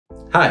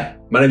Hi,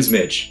 my name is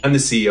Mitch. I'm the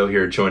CEO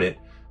here at Join It.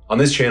 On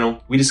this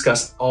channel, we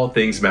discuss all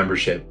things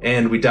membership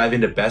and we dive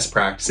into best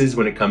practices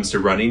when it comes to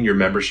running your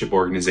membership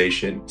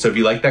organization. So if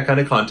you like that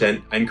kind of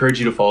content, I encourage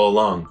you to follow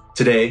along.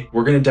 Today,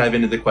 we're going to dive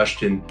into the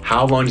question,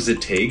 how long does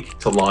it take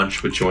to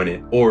launch with Join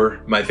It?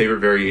 Or my favorite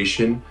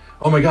variation,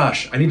 oh my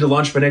gosh, I need to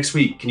launch by next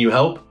week. Can you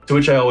help? To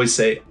which I always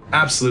say,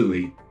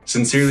 absolutely.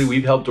 Sincerely,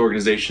 we've helped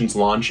organizations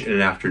launch in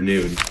an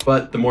afternoon,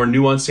 but the more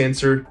nuanced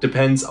answer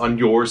depends on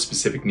your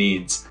specific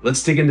needs.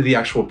 Let's dig into the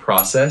actual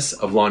process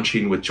of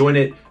launching with Join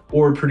It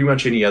or pretty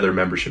much any other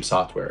membership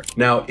software.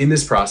 Now, in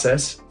this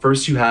process,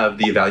 first you have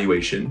the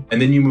evaluation,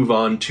 and then you move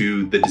on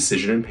to the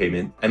decision and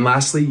payment. And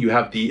lastly, you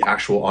have the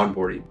actual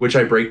onboarding, which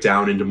I break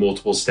down into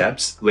multiple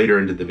steps later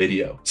into the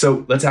video.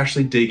 So let's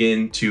actually dig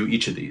into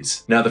each of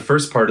these. Now, the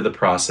first part of the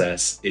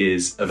process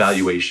is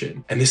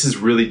evaluation, and this is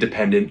really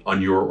dependent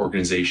on your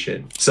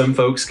organization. Some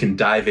folks can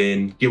dive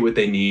in, get what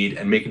they need,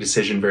 and make a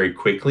decision very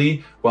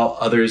quickly, while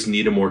others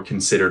need a more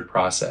considered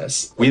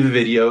process. We have a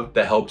video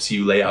that helps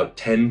you lay out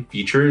 10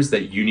 features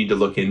that you need to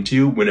look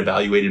into when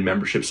evaluating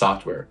membership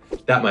software.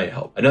 That might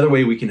help. Another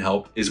way we can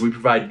help is we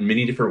provide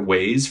many different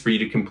ways for you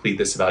to complete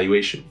this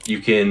evaluation. You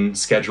can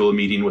schedule a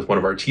meeting with one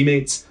of our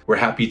teammates. We're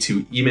happy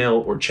to email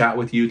or chat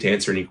with you to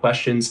answer any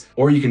questions,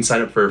 or you can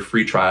sign up for a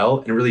free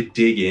trial and really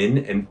dig in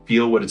and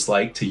feel what it's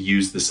like to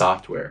use the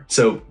software.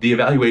 So the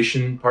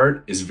evaluation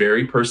part is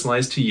very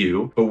personalized to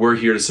you, but we're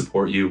here to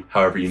support you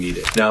however you need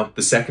it. Now,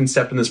 the second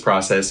step in this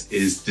process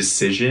is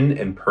decision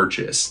and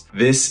purchase.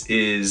 This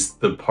is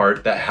the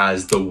part that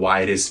has the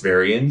widest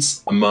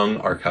variance among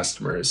our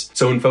customers.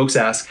 So when folks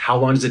ask, how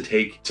long does it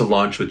take to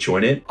launch with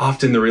Join It?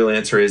 Often the real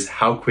answer is,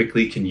 how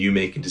quickly can you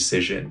make a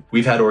decision?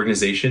 We've had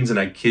organizations, and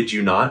I kid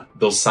you not,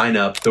 they'll sign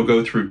up, they'll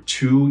go through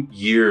 2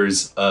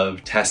 years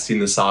of testing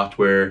the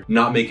software,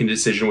 not making a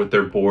decision with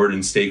their board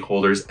and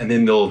stakeholders, and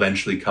then they'll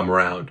eventually come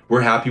around.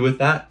 We're happy with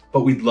that,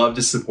 but we'd love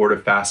to support a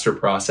faster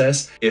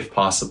process if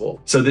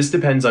possible. So this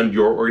depends on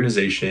your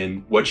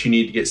organization, what you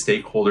need to get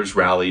stakeholders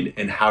rallied,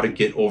 and how to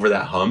get over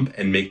that hump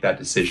and make that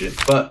decision.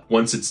 But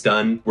once it's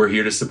done, we're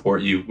here to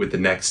support you with the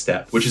next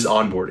step, which is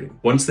onboarding.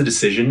 Once the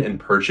decision and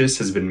purchase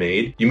has been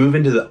made, you move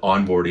into the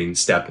onboarding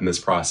step in this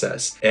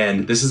process.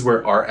 And this is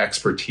where our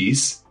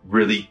expertise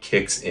really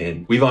kicks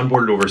in. We've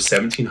onboarded over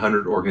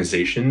 1,700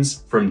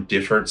 organizations from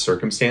different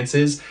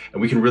circumstances,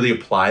 and we can really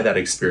apply that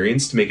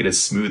experience to make it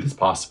as smooth as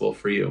possible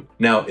for you.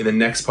 Now, in the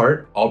next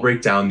part, I'll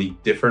break down the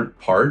different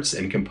parts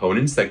and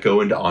components that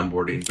go into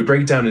onboarding. We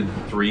break it down into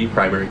 3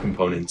 primary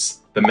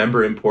components: the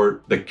member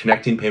import, the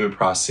connecting payment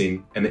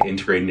processing, and the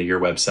integrating to your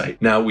website.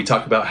 Now, we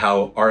talk about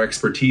how our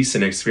expertise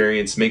and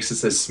experience makes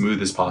this as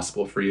smooth as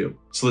possible for you.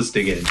 So let's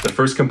dig in. The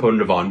first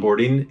component of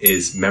onboarding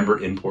is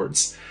member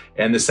imports.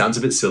 And this sounds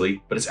a bit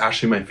silly, but it's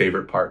actually my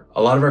favorite part.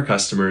 A lot of our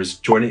customers,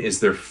 Join It is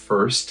their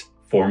first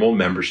formal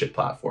membership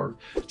platform.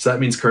 So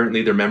that means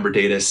currently their member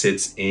data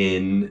sits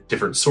in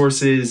different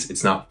sources,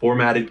 it's not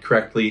formatted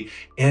correctly,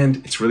 and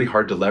it's really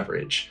hard to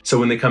leverage. So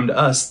when they come to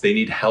us, they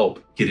need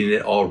help getting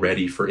it all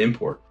ready for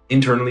import.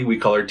 Internally, we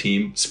call our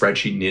team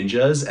spreadsheet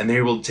ninjas, and they're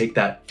able to take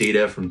that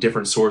data from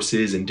different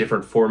sources and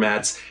different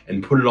formats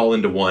and put it all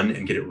into one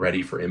and get it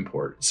ready for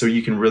import. So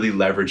you can really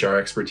leverage our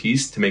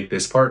expertise to make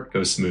this part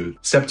go smooth.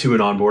 Step 2 in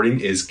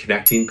onboarding is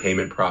connecting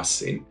payment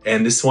processing.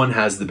 And this one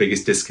has the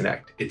biggest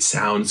disconnect. It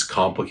sounds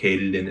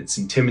complicated and it's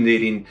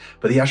intimidating,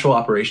 but the actual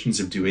operations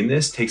of doing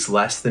this takes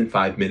less than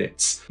 5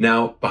 minutes.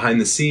 Now,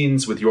 behind the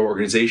scenes with your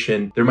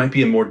organization, there might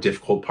be a more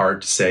difficult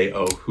part to say,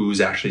 oh,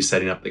 who's actually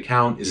setting up the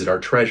account? Is it our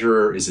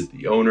treasurer? Is it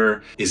the owner?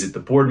 Is it the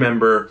board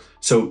member?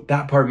 So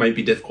that part might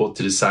be difficult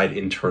to decide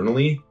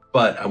internally,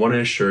 but I want to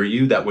assure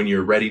you that when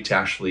you're ready to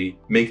actually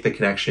make the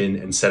connection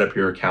and set up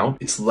your account,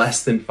 it's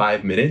less than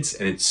 5 minutes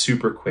and it's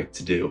super quick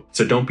to do.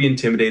 So don't be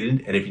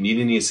intimidated. And if you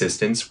need any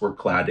assistance, we're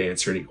glad to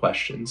answer any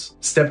questions.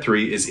 Step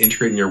 3 is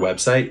integrating your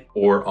website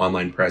or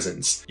online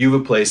presence. You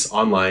have a place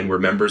online where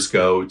members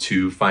go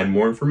to find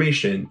more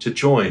information, to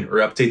join or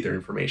update their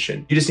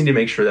information. You just need to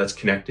make sure that's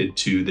connected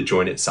to the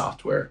Join It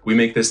software. We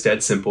make this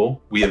dead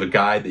simple. We have a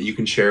guide that you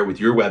can share with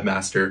your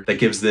webmaster that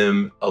gives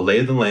them a lay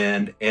of the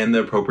land and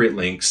the appropriate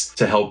links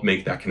to help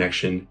make that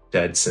connection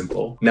dead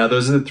simple. Now,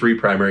 those are the 3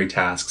 primary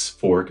tasks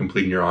for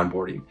completing your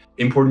onboarding: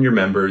 importing your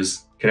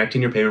members,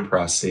 connecting your payment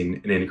processing,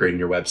 and integrating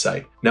your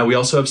website. Now, we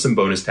also have some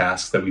bonus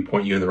tasks that we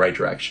point you in the right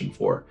direction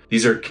for.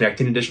 These are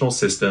connecting additional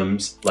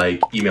systems like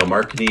email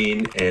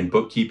marketing and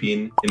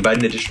bookkeeping,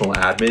 inviting additional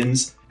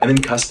admins, and then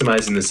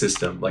customizing the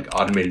system like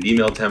automated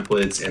email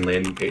templates and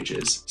landing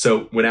pages.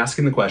 So when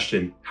asking the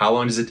question, how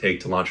long does it take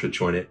to launch with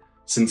Join It?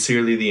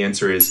 Sincerely, the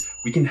answer is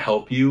we can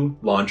help you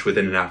launch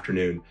within an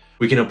afternoon.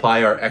 We can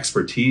apply our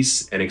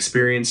expertise and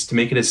experience to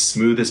make it as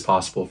smooth as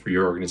possible for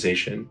your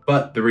organization.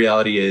 But the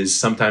reality is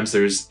sometimes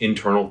there's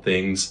internal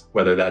things,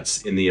 whether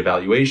that's in the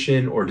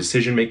evaluation or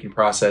decision-making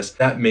process,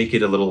 that make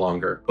it a little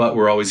longer, but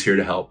we're always here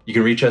to help. You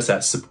can reach us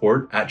at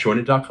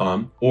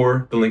support@joinit.com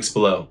or the links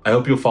below. I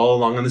hope you'll follow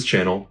along on this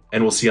channel,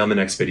 and we'll see you on the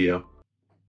next video.